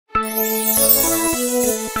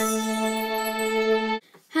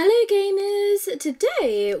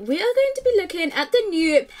today we are going to be looking at the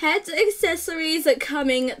new pet accessories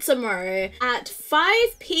coming tomorrow at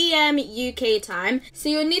 5 PM UK time. So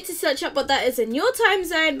you'll need to search up what that is in your time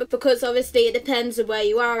zone, because obviously it depends on where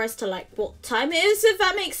you are as to like what time it is, if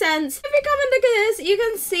that makes sense. If you come and look at this, you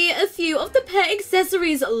can see a few of the pet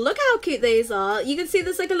accessories. Look how cute these are. You can see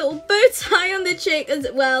there's like a little bow tie on the chick as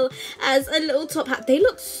well as a little top hat. They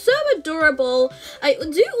look so adorable. I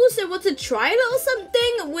do also want to try a little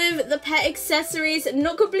something with the pet accessories.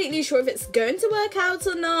 Not completely sure if it's going to work out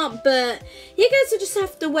or not, but you guys will just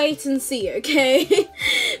have to wait and see, okay?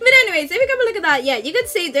 But anyways, if we come and look at that, yeah, you can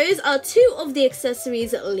see those are two of the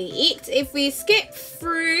accessories leaked. If we skip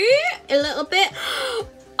through a little bit,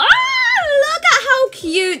 look at how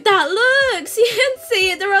cute that looks. You can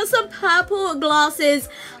see there are some purple glasses.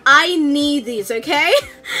 I need these, okay?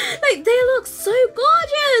 Like, they look so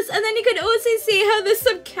gorgeous. And then you can also see how there's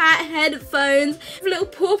some cat headphones with little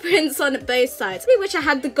paw prints on both sides. I wish I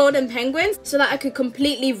had the golden penguins so that I could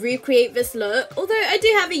completely recreate this look. Although I do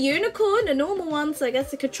have a unicorn, a normal one, so I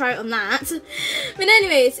guess I could try it on that. But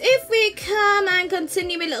anyways, if we come and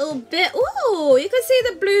continue a little bit, oh, you can see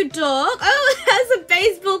the blue dog. Oh, it has a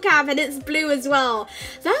baseball cap and it's blue as well.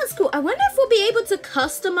 That's cool. I wonder if we'll be able to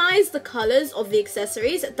customize the colors of the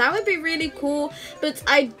accessories. That would be really cool, but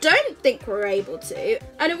I don't think we're able to.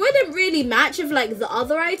 And it wouldn't really match with like the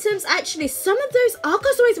other items. Actually, some of those are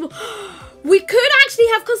customizable. We could actually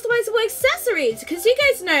have customizable accessories, because you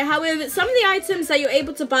guys know how with some of the items that you're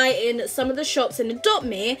able to buy in some of the shops in Adopt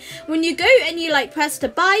Me, when you go and you like press to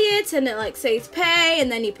buy it and it like says pay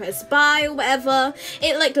and then you press buy or whatever,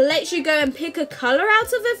 it like lets you go and pick a color out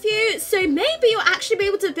of a few. So maybe you'll actually be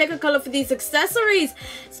able to pick a color for these accessories.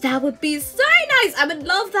 So that would be so nice. I would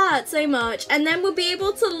love that so much. And then we'll be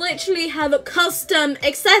able to literally have custom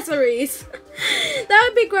accessories. That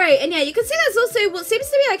would be great. And yeah, you can see there's also what seems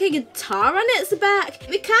to be like a guitar on its back.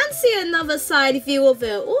 We can see another side view of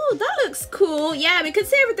it. Oh, that looks cool. Yeah, we can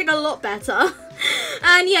see everything a lot better.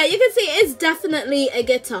 And yeah, you can see it's definitely a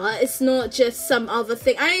guitar. It's not just some other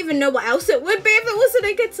thing. I don't even know what else it would be if it wasn't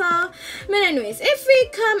a guitar. But anyways, if we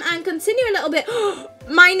come and continue a little bit.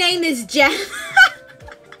 My name is Jeff.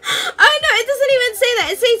 Oh no, it doesn't even say that.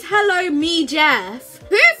 It says hello, me, Jeff.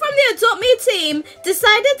 Who from the Adopt Me team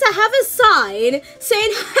decided to have a sign saying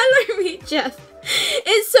hello, me, Jeff?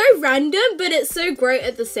 It's so random, but it's so great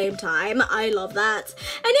at the same time. I love that.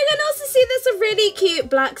 And you can also see there's a really cute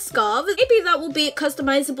black scarf. Maybe that will be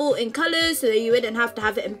customizable in colors, so that you wouldn't have to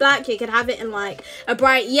have it in black. You could have it in like a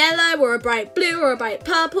bright yellow or a bright blue or a bright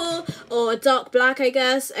purple or a dark black, I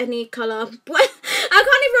guess. Any color. I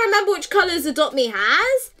can't even remember which colors Adopt Me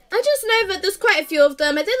has. I just know that there's quite a few of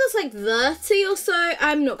them. I think there's like 30 or so.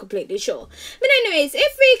 I'm not completely sure. But anyways,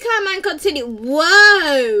 if we come and continue.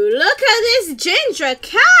 Whoa, look at this ginger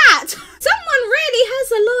cat. Someone really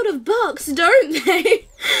has a lot of bucks, don't they?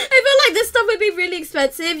 I feel like this stuff would be really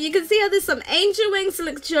expensive. You can see how there's some angel wings that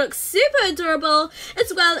look super adorable,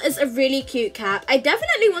 as well as a really cute cap. I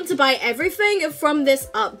definitely want to buy everything from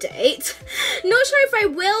this update. Not sure if I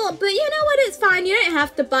will, but you know what, it's fine. You don't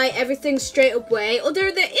have to buy everything straight away,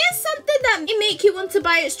 although there is something that may make you want to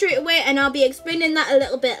buy it straight away, and I'll be explaining that a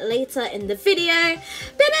little bit later in the video.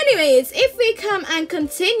 But anyways, if we come and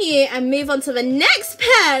continue and move on to the next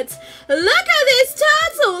pet, look at this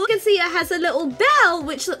turtle. You can see it has a little bell,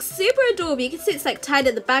 which looks super adorable. You can see it's like tied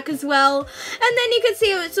at the back as well. And then you can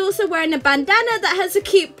see it's also wearing a bandana that has a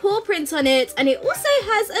cute paw print on it. And it also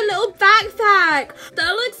has a little backpack.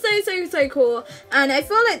 That looks so cool. And I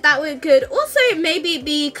feel like that could also maybe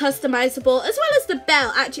be customizable, as well as the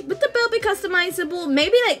bell. Actually, would the bell be customizable?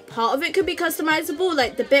 Maybe like part of it could be customizable,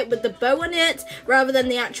 like the bit with the bow on it, rather than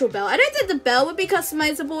the actual bell. I don't think the bell would be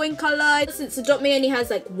customizable in color, since Adopt Me only has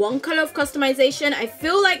like one color of customization. I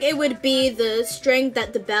feel like it would be the string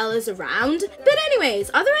that the bell is around. But anyways,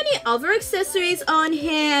 are there any other accessories on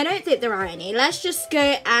here? I don't think there are any. Let's just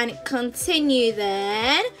go and continue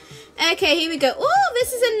then. Okay, here we go. Oh,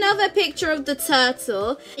 this is another picture of the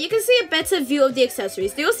turtle. You can see a better view of the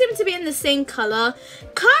accessories. They all seem to be in the same color.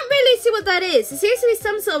 Can't really see what that is. It seems to be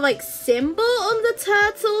some sort of like symbol on the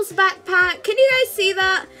turtle's backpack. Can you guys see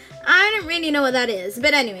that? I don't really know what that is.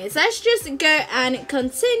 But anyways, let's just go and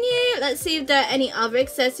continue. Let's see if there are any other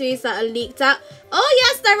accessories that are leaked out. Oh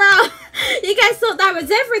yes, there are. You guys thought that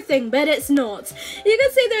was everything, but it's not. You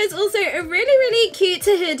can see there is also a really cute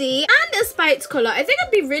hoodie and a spiked collar. I think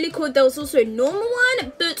it'd be really cool if there was also a normal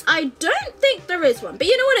one, but I don't think there is one. But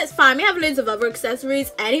you know what, it's fine. We have loads of other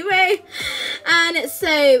accessories anyway. And so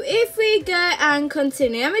if we go and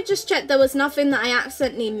continue, let me just check there was nothing that I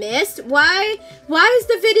accidentally missed. Why is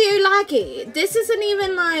the video laggy? This isn't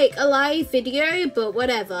even like a live video, but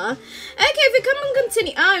whatever. Okay, if we come and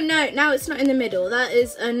continue. Oh no, now it's not in the middle. That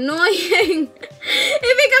is annoying.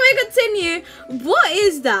 If we come and continue, what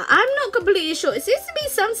is that? I'm not completely sure. It seems to be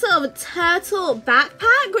some sort of turtle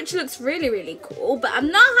backpack, which looks really cool, but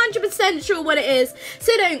I'm not 100% sure what it is,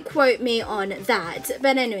 so don't quote me on that.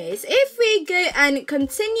 But anyways, if we go and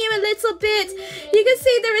continue a little bit, you can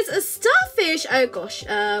see there is a starfish. Oh gosh,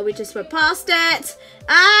 we just went past it.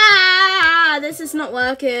 Ah, this is not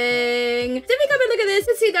working. If we come and look at this,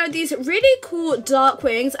 you can see there are these really cool dark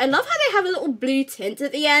wings. I love how they have a little blue tint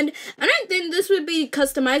at the end. I don't think this would be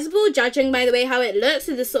customizable, judging by the way how it looks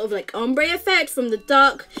with this sort of like ombre effect from the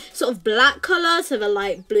dark sort of black color to the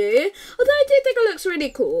light blue. Although I do think it looks really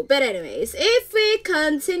cool. But anyways, if we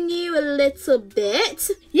continue a little bit,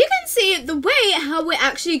 you can see the way how we're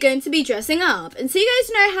actually going to be dressing up. And so you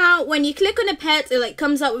guys know how when you click on a pet, it like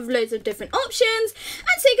comes up with loads of different options.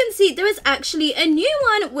 And so you can see there is actually a new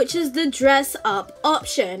one, which is the dress up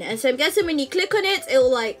option. And so I'm guessing when you click on it, it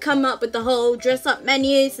will like come up with the whole dress up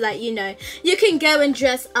menu so that you know you can go and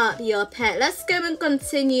dress up your pet. Let's go and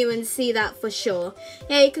continue and see that for sure.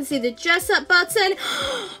 Here you can see the dress up button.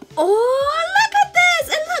 Oh, look at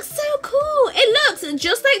this. It looks so cool. It looks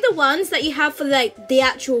just like the ones that you have for like the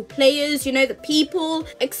actual players, you know, the people,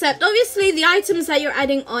 except obviously the items that you're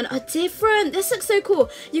adding on are different. This looks so cool.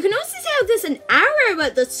 You can also see how there's an arrow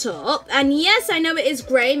at the top, and yes, I know it is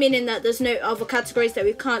grey, meaning that there's no other categories that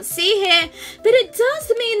we can't see here, but it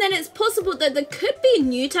does mean that it's possible that there could be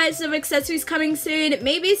new types of accessories coming soon.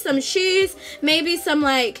 Maybe some shoes, maybe some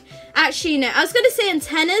like, actually no, I was going to say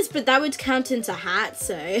antennas, but that would count into hats,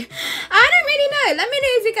 so I don't really know. Let me know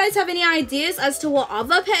if you guys have any ideas as to what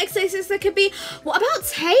other pet accessories there could be. What about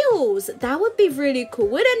tails? That would be really cool,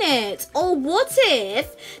 wouldn't it? Or what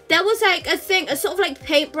if there was like a thing, a sort of like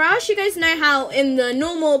paintbrush? You guys know how in the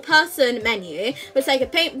normal person menu it's like a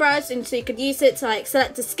paintbrush, and so you could use it to like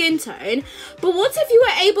select a skin tone, but what if you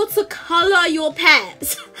were able to color your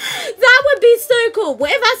pets? That would be so cool.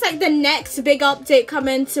 What if that's like the next big update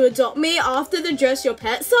coming to Adopt Me after the Dress Your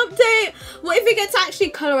Pets update? What if we get to actually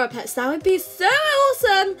color our pets? That would be so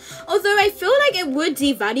awesome. Although I feel like it would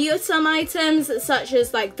devalue some items, such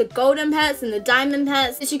as like the golden pets and the diamond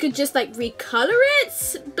pets, if you could just like recolor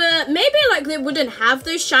it, but maybe like they wouldn't have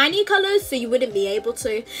those shiny colors, so you wouldn't be able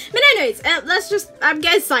to. But anyways, I'm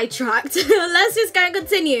getting sidetracked. Let's just go and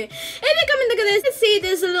continue. If you come and look at this, you can see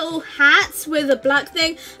there's a little hat with a black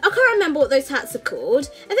thing. I can't remember what those hats are called.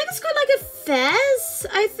 I think it's called like a fez,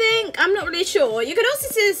 I think. I'm not really sure. You can also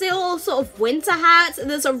see this little sort of winter hat, and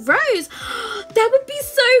there's a rose. That would be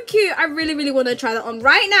so cute. I really want to try that on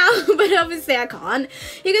right now, but obviously I can't.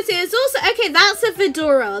 You can see it's also, okay, that's a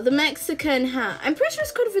fedora, the Mexican hat. I'm pretty sure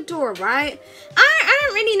it's called a fedora, right? I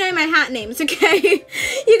don't really know my hat names, okay?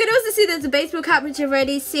 You can also see there's a baseball cap, which you've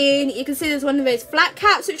already seen. You can see there's one of those flat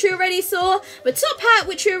caps, which you already saw. The top hat,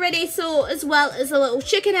 which you already saw, as well as a little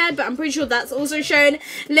chicken head, but I'm pretty sure that's also shown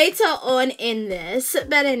later on in this.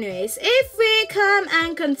 But anyways, if we come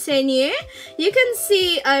and continue, you can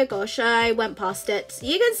see, oh gosh, I went past it.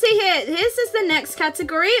 You can see here, this is the next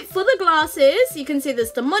category for the glasses. You can see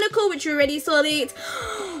there's the monocle, which you already saw.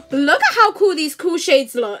 Look at how cool these cool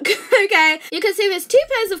shades look. Okay, you can see there's two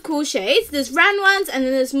pairs of cool shades. There's round ones, and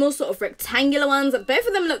then there's more sort of rectangular ones. Both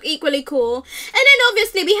of them look equally cool. And then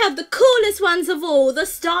obviously we have the coolest ones of all, the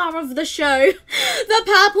star of the show, the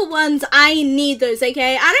purple ones. I need those,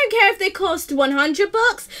 okay? I don't care if they cost 100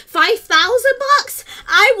 bucks, 5,000 bucks.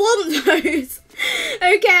 I want those.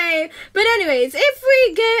 Okay, but anyways, if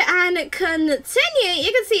we go and continue,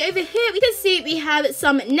 you can see over here, we have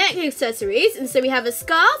some neck accessories. And so we have a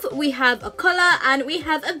scarf, we have a collar, and we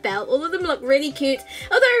have a belt. All of them look really cute,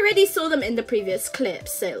 although I already saw them in the previous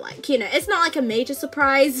clips, so like, you know, it's not like a major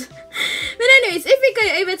surprise. But anyways, if we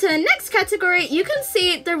go over to the next category, you can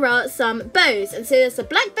see there are some bows. And so there's a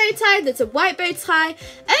black bow tie, there's a white bow tie.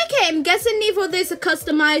 Okay, I'm guessing neither of those are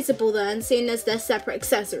customizable then, seeing as they're separate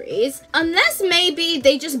accessories, unless maybe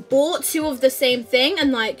they just just bought two of the same thing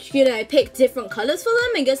and like, you know, pick different colors for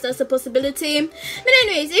them. I guess that's a possibility. But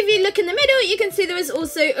anyways, if you look in the middle, you can see there is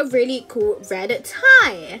also a really cool red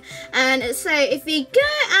tie. And so if we go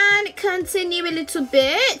and continue a little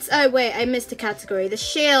bit, oh wait, I missed a category, the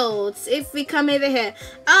shields. If we come over here,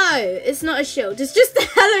 oh, it's not a shield, it's just the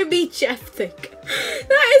Hello Me Jeff thing.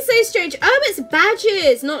 That is so strange. Oh, it's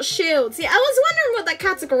badges, not shields. Yeah, I was wondering what that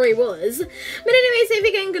category was. But anyways, if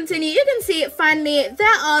we can continue, you can see finally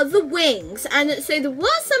there are the wings. And so there were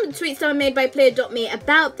some tweets that were made by player.me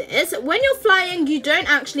about this. When you're flying, you don't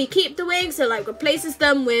actually keep the wings, so like replaces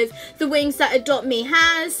them with the wings that Adopt.me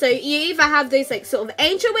has. So you either have those like sort of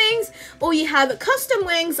angel wings or you have custom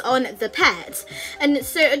wings on the pet. And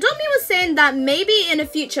so Adopt.me was saying that maybe in a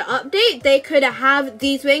future update they could have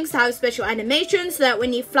these wings to have special animation, so that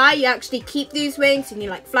when you fly you actually keep these wings and you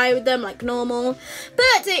like fly with them like normal.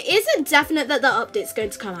 But it isn't definite that the update's going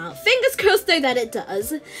to come out. Fingers crossed though that it does.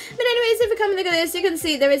 But anyways, if we come and look at this, you can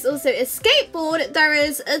see there is also a skateboard. There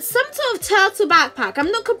is some sort of turtle backpack.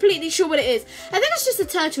 I'm not completely sure what it is. I think it's just a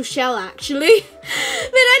turtle shell actually.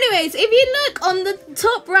 But anyways, if you look on the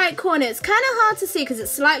top right corner, it's kind of hard to see because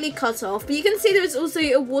it's slightly cut off, but you can see there is also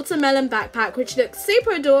a watermelon backpack which looks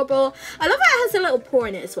super adorable. I love how it has a little paw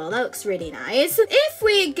in it as well. That looks really nice. If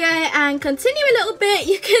we go and continue a little bit,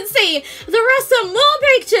 you can see there are some more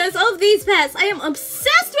pictures of these pets. I am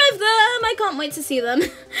obsessed with them. I can't wait to see them.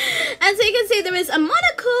 And so you can see there is a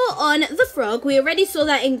monocle on the frog. We already saw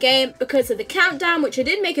that in game because of the countdown, which I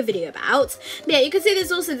did make a video about. But yeah, you can see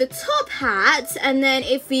there's also the top hat. And then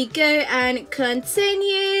if we go and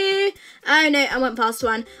continue, oh no, I went past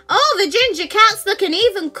one. Oh, the ginger cat's looking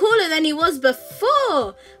even cooler than he was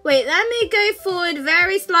before. Wait, let me go forward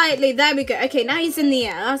very slightly. There we go. Okay, now he's in the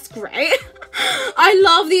air. That's great. I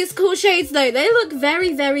love these cool shades though. They look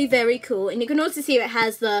very, very, very cool. And you can also see it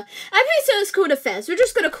has the, I'm pretty sure it's called a fez. We're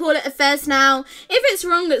just going to call it a fez now. If it's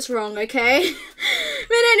wrong, it's wrong, okay?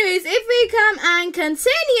 But anyways, if we come and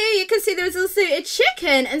continue, you can see there's also a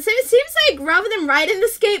chicken. And so it seems like rather than riding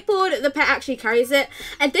the skateboard, the pet actually carries it.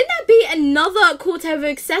 And then that'd be another cool type of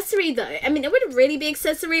accessory though. I mean, it wouldn't really be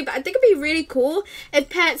accessory, but I think it'd be really cool if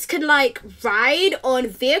pets could like ride on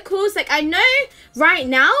vehicles. Like I know right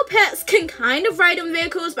now pets can kind of ride on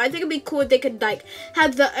vehicles, but I think it'd be cool if they could like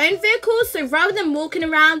have their own vehicles. So rather than walking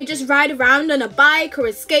around, you just ride around on a bike or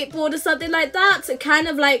a skateboard or something like that. So kind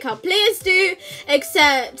of like how players do,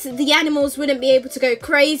 except the animals wouldn't be able to go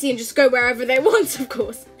crazy and just go wherever they want, of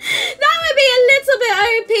course. That would be a little bit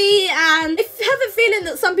OP, and I have a feeling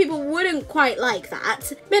that some people wouldn't quite like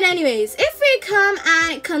that. But anyways, if we come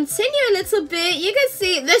and continue a little bit, you can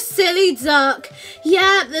see the silly duck.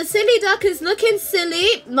 Yeah, the silly duck is looking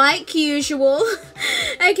silly, like usual.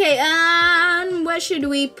 Okay, where should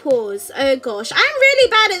we pause? Oh gosh, I'm really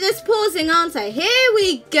bad at this pausing, aren't I? Here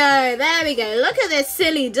we go, there we go. Look at this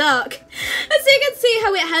silly duck. And so you can see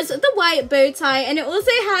how it has the white bow tie, and it also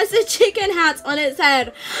has a chicken hat on its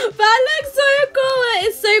head. That looks so cool.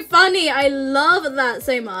 It's so funny. I love that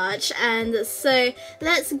so much. And so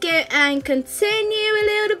let's go and continue a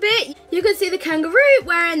little bit. You can see the kangaroo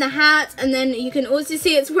wearing the hat, and then you can also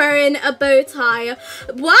see it's wearing a bow tie.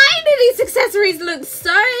 Why do these accessories look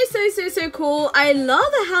so cool? I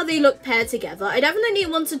love how they look paired together. I definitely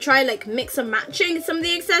want to try like mix and matching some of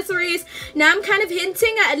the accessories. Now I'm kind of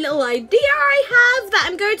hinting at a little idea I have that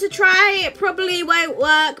I'm going to try. It probably won't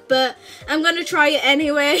work, but I'm going to try it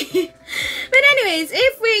anyway. But anyways,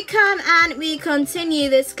 if we come and we continue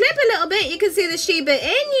this clip a little bit, you can see the Shiba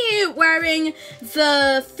Inu wearing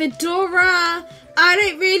the fedora. I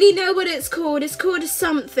don't really know what it's called. It's called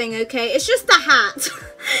something, okay? It's just a hat.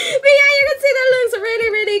 But yeah, you can see that looks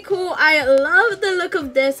really cool. I love the look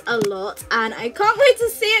of this a lot, and I can't wait to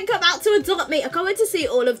see it come out to Adopt.me. I can't wait to see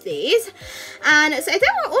all of these. And so I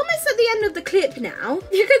think we're almost at the end of the clip now.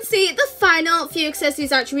 You can see the final few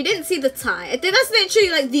accessories. Actually, we didn't see the tie. I think that's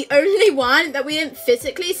literally like the only one that we didn't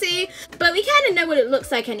physically see, but we kind of know what it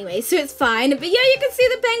looks like anyway, so it's fine. But yeah, you can see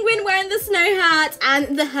the penguin wearing the snow hat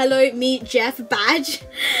and the Hello Meet Jeff badge.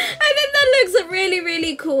 I think that looks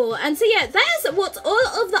really cool. And so yeah, that is what all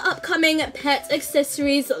of the upcoming pet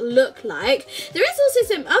accessories look like. There is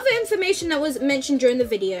also some other information that was mentioned during the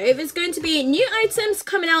video. There's going to be new items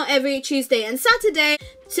coming out every Tuesday and Saturday.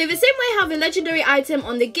 So the same way how the legendary item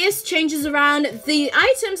on the gifts changes around, the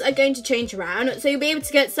items are going to change around. So you'll be able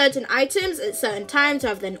to get certain items at certain times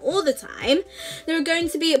rather than all the time. There are going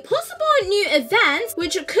to be possible new events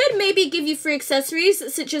which could maybe give you free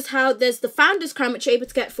accessories, such as how there's the Founder's Crown which you're able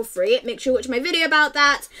to get for free. Make sure you watch my video about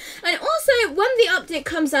that. And also, when the update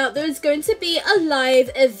comes out, there is going to be a live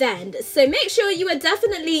event. So make sure you are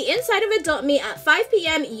definitely inside of Adopt.me at 5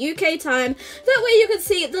 PM UK time. That way you can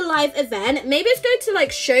see the live event. Maybe it's going to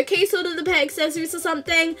like showcase all of the pet accessories or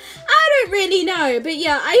something. I don't really know. But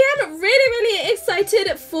yeah, I am really excited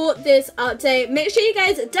for this update. Make sure you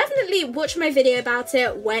guys definitely watch my video about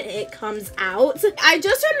it when it comes out. I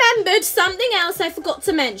just remembered something else I forgot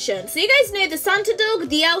to mention. So you guys know the Santa Dog,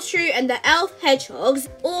 the Elf Shrew, and the Elf Hedgehogs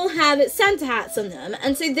all have Santa hats on them.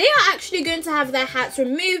 And so they are actually going to have their hats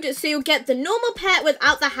removed. So you'll get the normal pet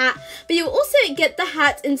without the hat, but you'll also get the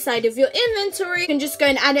hat inside of your inventory. You can just go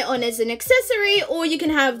and add it on as an accessory, or you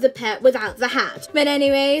can have the pet without the hat. But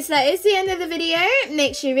anyways, that is the end of the video.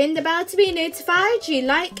 Make sure you ring the bell to be notified. You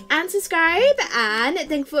like and subscribe, and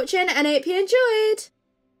thanks for watching, and I hope you enjoyed.